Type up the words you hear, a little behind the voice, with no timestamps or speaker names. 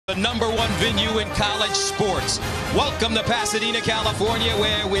The #1 venue in college sports. Welcome to Pasadena, California,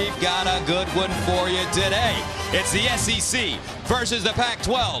 where we've got a good one for you today. It's the SEC versus the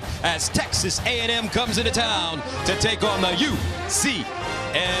Pac-12 as Texas A&M comes into town to take on the UCLA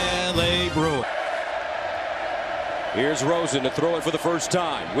Bruins. Here's Rosen to throw it for the first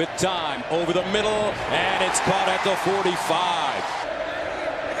time. With time, over the middle, and it's caught at the 45.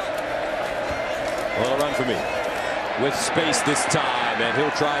 Well, a run for me. With space this time, and he'll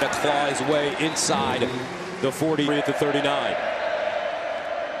try to claw his way inside the 40 at the 39.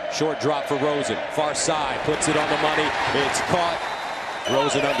 Short drop for Rosen. Far side, puts it on the money. It's caught.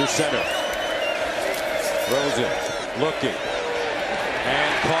 Rosen under center. Rosen looking.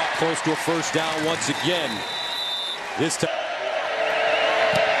 And caught close to a first down once again. This time.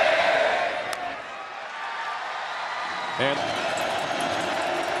 And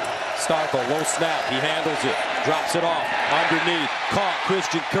Starkle, low snap. He handles it. Drops it off. Underneath. Caught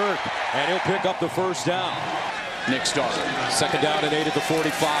Christian Kirk. And he'll pick up the first down. Nick Starkle. Second down and 8 at the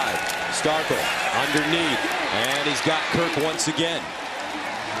 45. Starkle underneath. And he's got Kirk once again.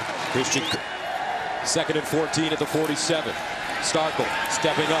 Christian Kirk. Second and 14 at the 47. Starkle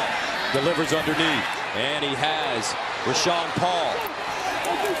stepping up. Delivers underneath. And he has Rashawn Paul.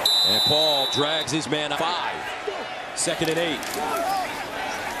 And Paul drags his man 5. Second and 8.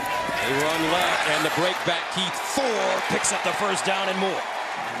 They run left, and the break back Keith 4 picks up the first down and more.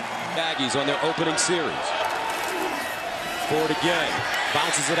 Aggies on their opening series. Ford again,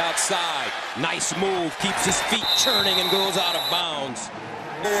 bounces it outside. Nice move, keeps his feet churning and goes out of bounds.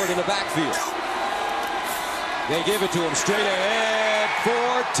 Ford in the backfield. They give it to him straight ahead.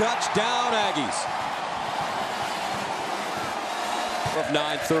 Ford, touchdown Aggies. Of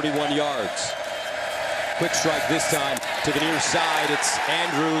 9, 31 yards. Quick strike this time to the near side. It's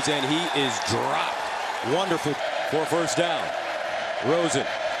Andrews, and he is dropped. Wonderful for first down. Rosen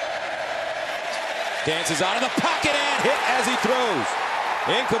dances out of the pocket and hit as he throws.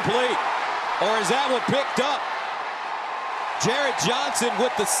 Incomplete. Or is that one picked up? Jared Johnson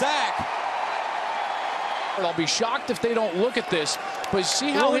with the sack. I'll be shocked if they don't look at this, but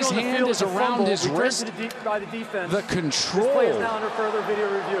see how his hand is around his wrist? The control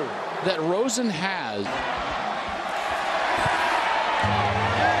that Rosen has.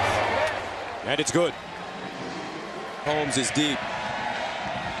 And it's good. Holmes is deep.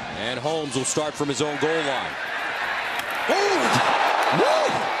 And Holmes will start from his own goal line. Oh!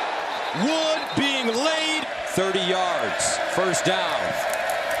 Wood being laid. 30 yards. First down.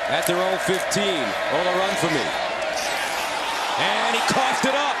 At their own 15. On a run for me. And he coughed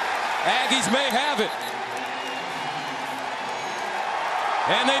it up. Aggies may have it.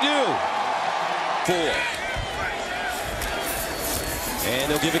 And they do. 4. And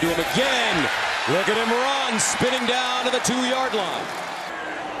they'll give it to him again. Look at him run. Spinning down to the 2-yard line.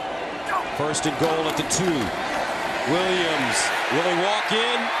 First and goal at the 2. Williams. Will he walk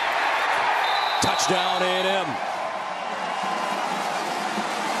in? Touchdown A&M.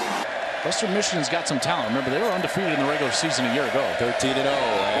 Western Michigan's got some talent. Remember, they were undefeated in the regular season a year ago. 13-0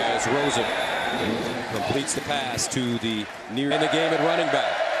 as Rosen completes the pass to the near in the game at running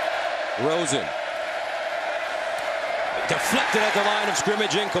back. Rosen deflected at the line of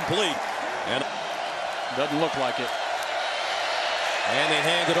scrimmage, incomplete. And doesn't look like it. And they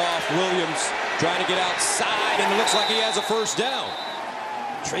hand it off. Williams trying to get outside, and it looks like he has a first down.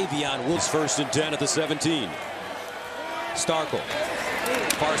 Travion Woods first and 10 at the 17. Starkle.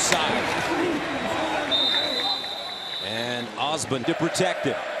 Far side. And Osborne to protect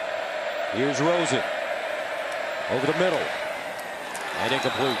it. Here's Rosen. Over the middle. And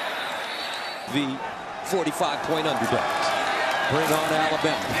incomplete. The 45-point underdogs. Bring on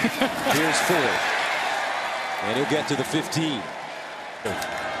Alabama. Here's Ford. And he'll get to the 15.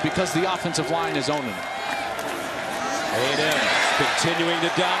 Because the offensive line is owning it. A&M continuing to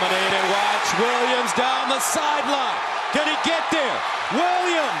dominate, and watch Williams down the sideline. Can he get there?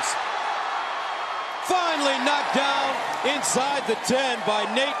 Williams finally knocked down inside the 10 by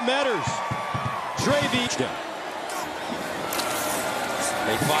Nate Metters. Travy.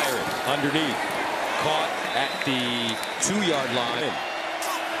 They fire it underneath. Caught at the 2-yard line.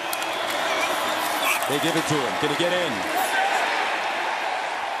 They give it to him. Can he get in?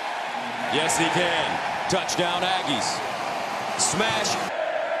 Yes, he can. Touchdown Aggies. Smash.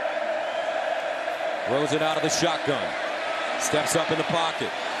 Rosen out of the shotgun. Steps up in the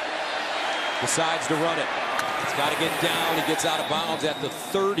pocket. Decides to run it. He's got to get down. He gets out of bounds at the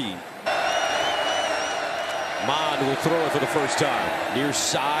 30. Mond will throw it for the first time. Near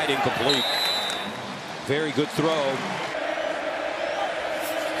side, incomplete. Very good throw.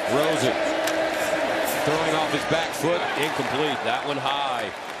 Rosen throwing off his back foot, incomplete. That one high.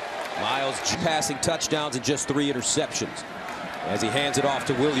 Miles passing touchdowns and just 3 interceptions. As he hands it off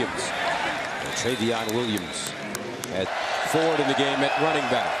to Williams. And Travion Williams at forward in the game at running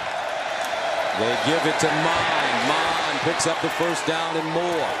back. They give it to Mon. Mon picks up the first down and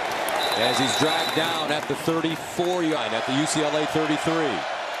more. As he's dragged down at the 34-yard line at the UCLA 33.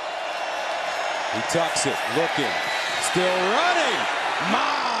 He tucks it, looking, still running.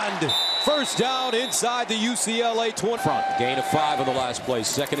 Mond, first down inside the UCLA 20. Front, gain of 5 on the last play,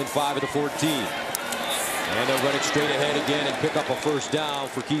 2nd and 5 at the 14. And they'll run it straight ahead again and pick up a first down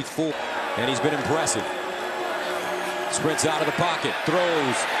for Keith Ford. And he's been impressive. Sprints out of the pocket,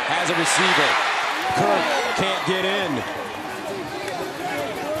 throws, has a receiver. Kirk can't get in.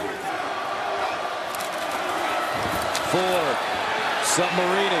 Ford,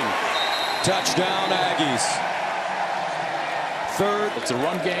 submarining. Touchdown, Aggies. Third. It's a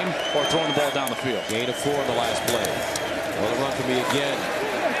run game or throwing the ball down the field. Gain of 4 on the last play. Well, run for me again.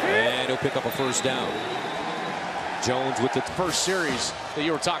 And he'll pick up a first down. Jones with the first series that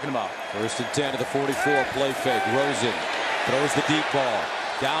you were talking about. 1st and 10 to the 44. Play fake. Rosen throws the deep ball.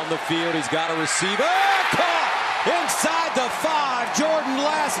 Down the field. He's got a receiver. Caught inside the 5. Jordan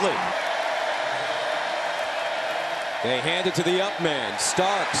Lasley. They hand it to the up man.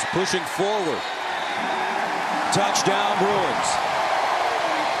 Starks pushing forward. Touchdown Bruins.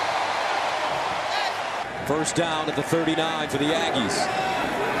 First down at the 39 for the Aggies.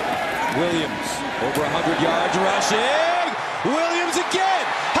 Williams over 100 yards rushing. Williams again.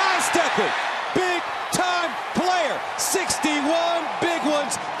 High stepping. Big time player. 61 big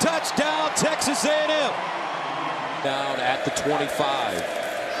ones. Touchdown Texas A&M. Down at the 25.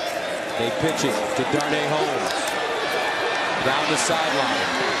 They pitch it to Darnay Holmes. Down the sideline.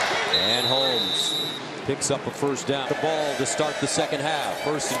 And Holmes picks up a first down. The ball to start the second half.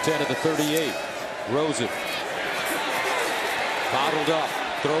 1st and 10 at the 38. Rosen. Bottled up.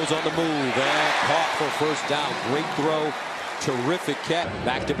 Throws on the move. And caught for first down. Great throw. Terrific catch.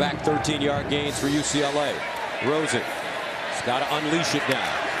 Back-to-back 13-yard gains for UCLA. Rosen. He's got to unleash it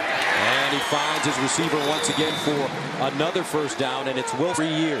now. And he finds his receiver once again for another first down. And it's Will. 3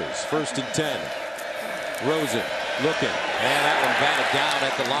 years. 1st and 10. Rosen. Looking, and that one batted down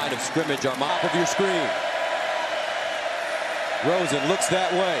at the line of scrimmage on top of your screen. Rosen looks that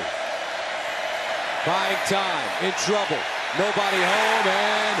way. Buying time, in trouble. Nobody home,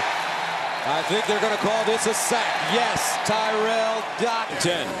 and I think they're going to call this a sack. Yes, Tyrell Dot.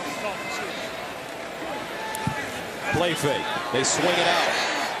 10. Play fake. They swing it out,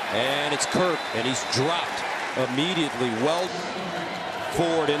 and it's Kirk, and he's dropped immediately. Well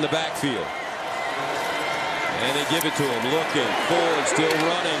forward in the backfield. And they give it to him, looking, Ford still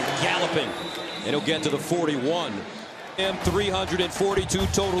running, galloping, and he'll get to the 41. 342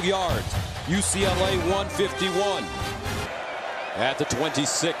 total yards, UCLA 151. At the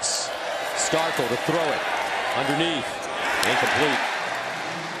 26, Starkle to throw it, underneath, incomplete.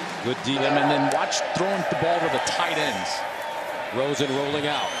 Good D. And then watch throwing the ball to the tight ends. Rosen rolling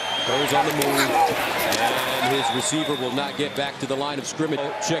out, goes on the move, and his receiver will not get back to the line of scrimmage.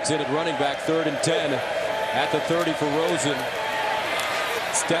 Checks in at running back, 3rd and 10. At the 30 for Rosen.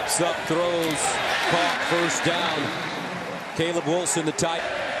 Steps up, throws, caught, first down. Caleb Wilson, the tight.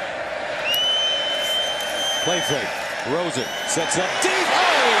 Play fake. Rosen sets up deep.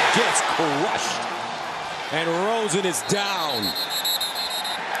 Oh, gets crushed. And Rosen is down.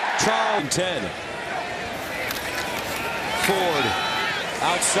 Charles 10. Ford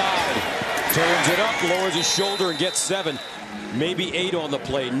outside. Turns it up, lowers his shoulder and gets 7. Maybe 8 on the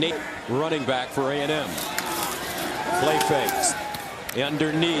play. Nate running back for A&M. Play fakes.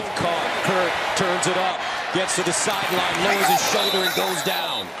 Underneath, caught. Kirk turns it up. Gets to the sideline, lowers his shoulder and goes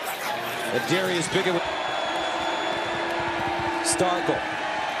down. Darius Pickett with Starkle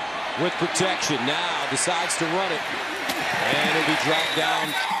with protection. Now decides to run it. And it'll be dragged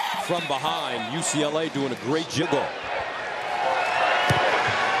down from behind. UCLA doing a great jiggle.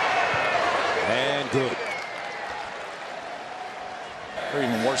 And good. Or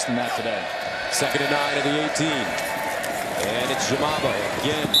even worse than that today. 2nd and 9 at the 18. And it's Jamaba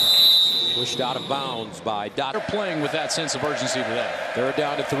again. Pushed out of bounds by Dot. They're playing with that sense of urgency today. They're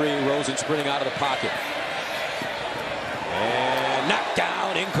down to 3. Rosen sprinting out of the pocket. And knocked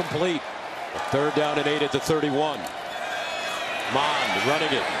down, incomplete. 3rd down and 8 at the 31. Mond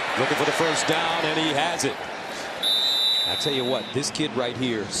running it, looking for the first down, and he has it. I tell you what, this kid right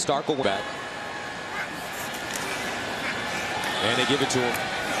here, Starkle back. And they give it to him.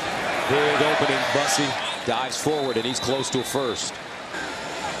 Big opening, Bussy dives forward, and he's close to a first.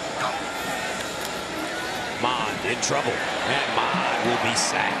 Mond in trouble, and Mond will be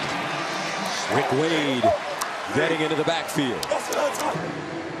sacked. Rick Wade getting into the backfield.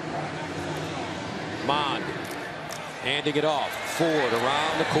 handing it off. Ford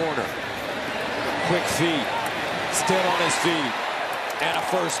around the corner. Quick feet. Still on his feet. And a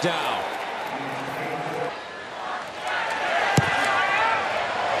first down.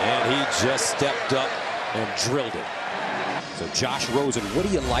 And he just stepped up and drilled it. So Josh Rosen, what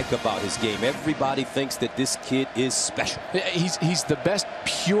do you like about his game? Everybody thinks that this kid is special. He's the best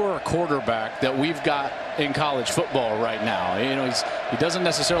pure quarterback that we've got in college football right now. You know, he doesn't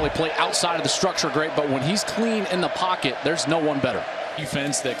necessarily play outside of the structure great, but when he's clean in the pocket, there's no one better.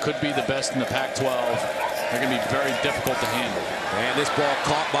 Defense that could be the best in the Pac-12. They're going to be very difficult to handle. And this ball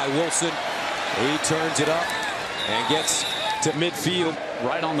caught by Wilson. He turns it up and gets to midfield.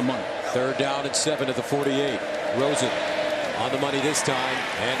 Right on the money. 3rd down and 7 at the 48. Rosen on the money this time,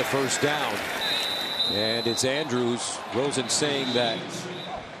 and a first down. And it's Andrews. Rosen saying that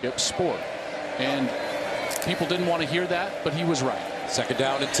it's sport. And people didn't want to hear that, but he was right. 2nd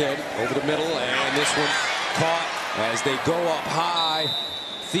down and 10 over the middle, and this one caught as they go up high.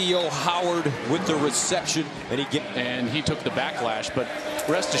 Theo Howard with the reception, and he took the backlash, but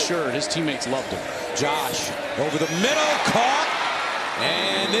rest assured his teammates loved him. Josh over the middle, caught.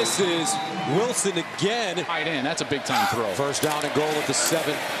 And this is Wilson again. Tight end, that's a big time throw. 1st down and goal at the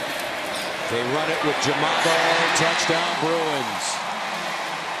 7. They run it with Jamabo. Touchdown Bruins.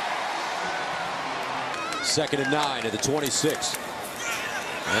 2nd and 9 at the 26.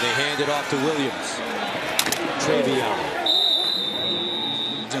 And they hand it off to Williams. Travion.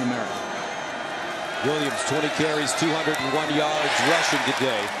 In America. Williams, 20 carries, 201 yards rushing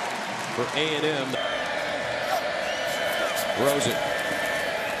today for A&M. Rosen.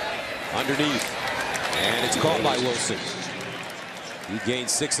 Underneath, and it's caught by Wilson. He gained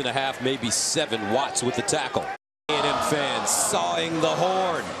 6.5, maybe 7. Watts with the tackle. A&M fans sawing the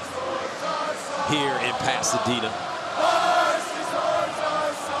horn here in Pasadena.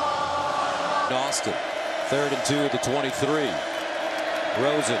 Austin, 3rd and 2 at the 23.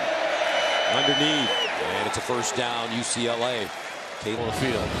 Rosen underneath, and it's a first down. UCLA. Caleb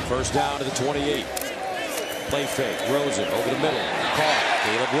field. 1st down to the 28. Play fake. Rosen over the middle. Caught.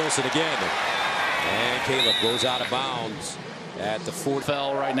 Caleb Wilson again. And Caleb goes out of bounds at the 4.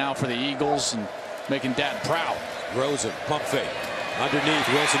 Fell right now for the Eagles and making Dad proud. Rosen, pump fake. Underneath,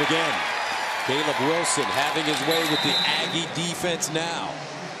 Wilson again. Caleb Wilson having his way with the Aggie defense now.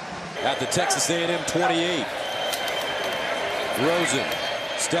 At the Texas A&M 28. Rosen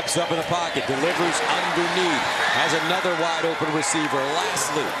steps up in the pocket, delivers underneath. Has another wide open receiver,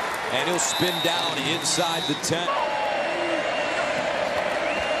 Lastly. And he'll spin down inside the 10.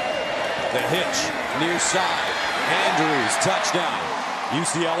 The hitch, near side. Andrews, touchdown.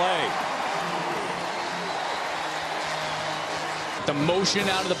 UCLA. The motion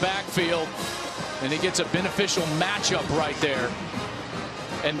out of the backfield. And he gets a beneficial matchup right there.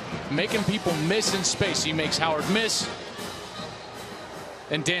 And making people miss in space. He makes Howard miss.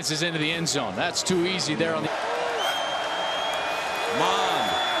 And dances into the end zone. That's too easy there on the...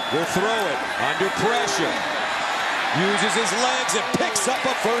 Will throw it under pressure. Uses his legs and picks up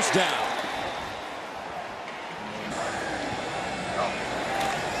a first down.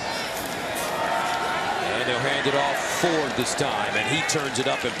 And they'll hand it off Ford this time, and he turns it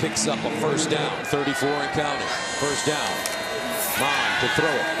up and picks up a first down. 34 and counting. First down. Mon to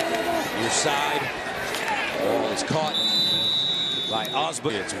throw it. Near side. Ball is caught by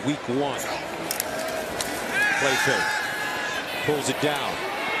Osborne. It's week 1. Play fake. Pulls it down.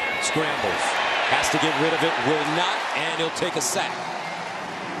 Scrambles. Has to get rid of it. Will not. And he'll take a sack.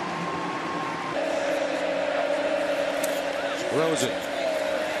 Rosen.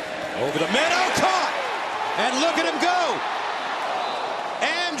 Over the middle. Caught. And look at him go.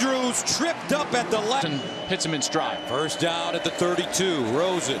 Andrews tripped up at the left. Hits him in stride. First down at the 32.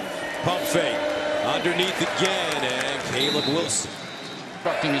 Rosen. Pump fake. Underneath again. And Caleb Wilson.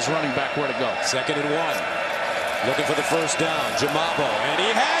 Instructing his running back where to go. 2nd and 1. Looking for the first down. Jamabo. And he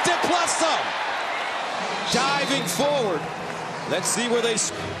has it plus some. Diving forward. Let's see where they...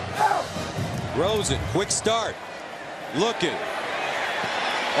 Rosen. Quick start. Looking.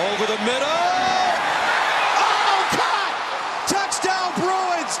 Over the middle. Oh, caught! Touchdown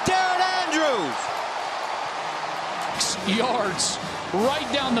Bruins. Darren Andrews. Yards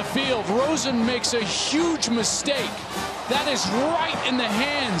right down the field. Rosen makes a huge mistake. That is right in the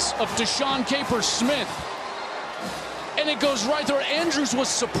hands of Deshaun Capers-Smith. And it goes right there. Andrews was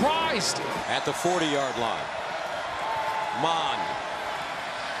surprised. At the 40-yard line. Mon.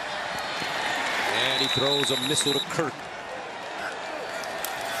 And he throws a missile to Kirk.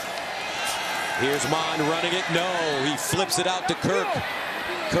 Here's Mon running it. No, he flips it out to Kirk.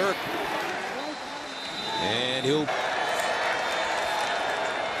 Kirk. And he'll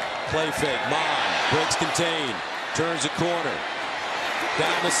play fake. Mon breaks contain. Turns the corner.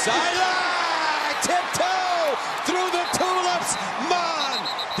 Down the sideline. Tiptoe through the tulips. Mon.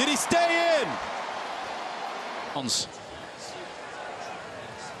 Did he stay in?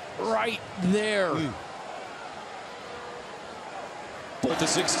 Right there. With the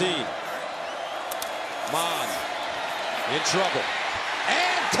 16. Mon in trouble.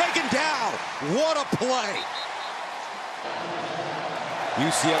 And taken down. What a play.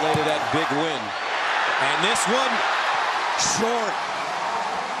 UCLA to that big win. And this one short.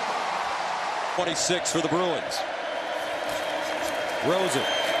 26 for the Bruins. Rosen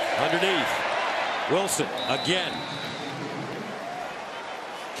underneath. Wilson again.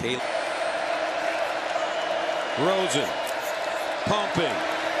 Rosen pumping.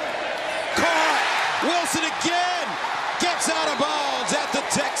 Caught. Wilson again. Gets out of bounds at the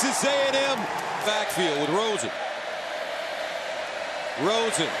Texas A&M backfield with Rosen.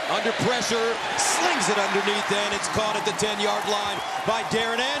 Rosen under pressure, slings it underneath, and it's caught at the 10-yard line by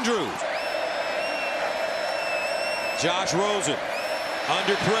Darren Andrews. Josh Rosen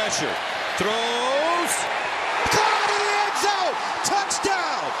under pressure, throws, caught in the end zone,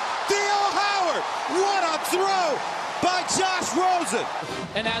 touchdown, Theo Howard. What a throw by Josh Rosen.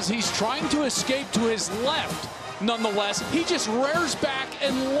 And as he's trying to escape to his left, nonetheless, he just rears back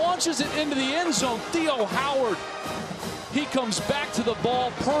and launches it into the end zone. Theo Howard. He comes back to the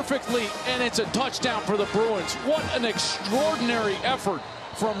ball perfectly, and it's a touchdown for the Bruins. What an extraordinary effort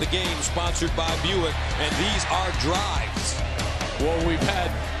from the game sponsored by Buick, and these are drives. Well, we've had,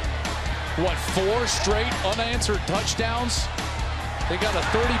 what, 4 straight unanswered touchdowns? They got a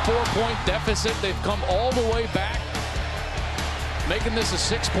 34-point deficit. They've come all the way back, making this a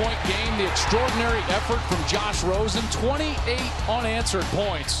 6-point game. The extraordinary effort from Josh Rosen, 28 unanswered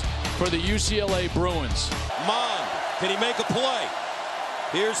points for the UCLA Bruins. Mon. Can he make a play?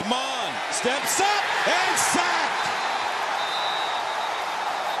 Here's Mon. Steps up and sacked.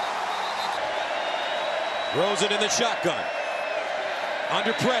 Rosen in the shotgun.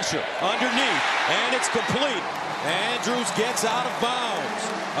 Under pressure. Underneath. And it's complete. Andrews gets out of bounds.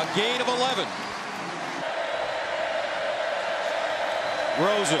 A gain of 11.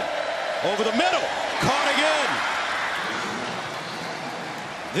 Rosen over the middle. Caught again.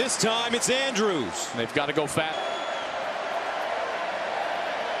 This time it's Andrews. They've got to go fast.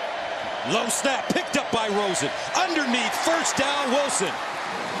 Low snap picked up by Rosen. Underneath, first down, Wilson.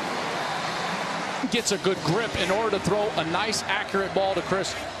 Gets a good grip in order to throw a nice, accurate ball to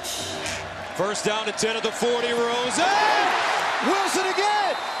Chris. First down to 10 at the 40, Rosen. Wilson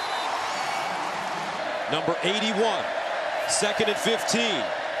again. Number 81, second and 15.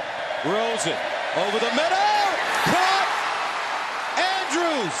 Rosen over the middle. Caught.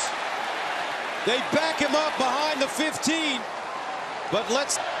 Andrews. They back him up behind the 15. But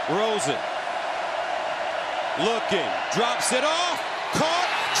let's Rosen looking, drops it off, caught,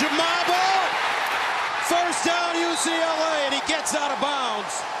 Jamabo, first down UCLA, and he gets out of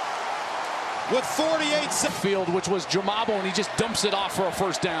bounds with 48 seconds. Field, which was Jamabo, and he just dumps it off for a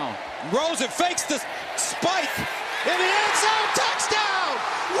first down. Rosen fakes the spike in the end zone, touchdown!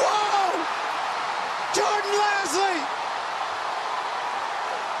 Whoa! Jordan Lasley,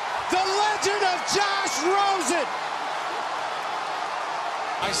 the legend of Josh Rosen.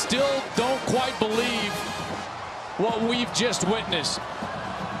 I still don't quite believe what we've just witnessed.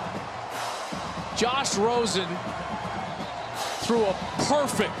 Josh Rosen threw a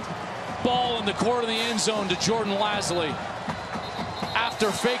perfect ball in the corner of the end zone to Jordan Lasley after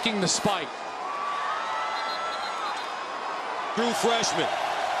faking the spike. True freshman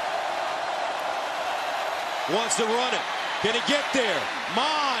wants to run it. Can he get there?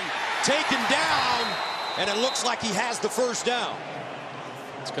 Mon taken down, and it looks like he has the first down.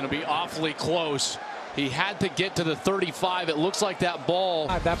 It's going to be awfully close. He had to get to the 35. It looks like that ball.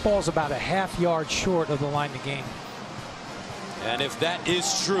 That ball's about a half yard short of the line of game. And if that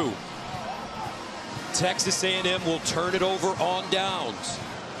is true, Texas A&M will turn it over on downs.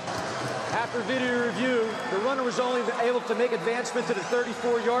 After video review, the runner was only able to make advancement to the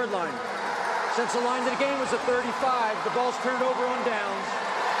 34-yard line. Since the line of the game was at 35, the ball's turned over on downs.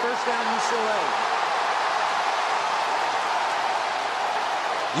 First down, UCLA.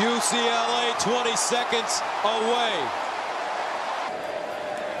 UCLA 20 seconds away.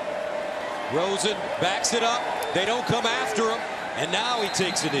 Rosen backs it up. They don't come after him. And now he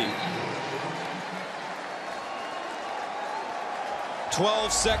takes a knee.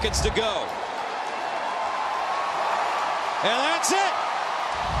 12 seconds to go. And that's it.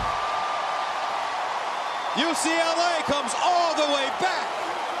 UCLA comes all the way back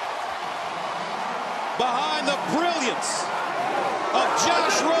behind the brilliance of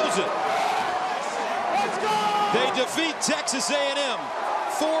Josh Rosen. Let's go! They defeat Texas A&M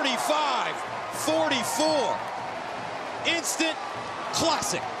 45-44. Instant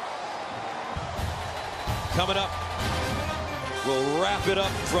classic. Coming up, we'll wrap it up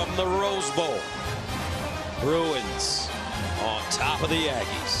from the Rose Bowl. Bruins on top of the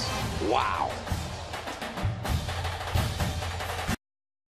Aggies. Wow.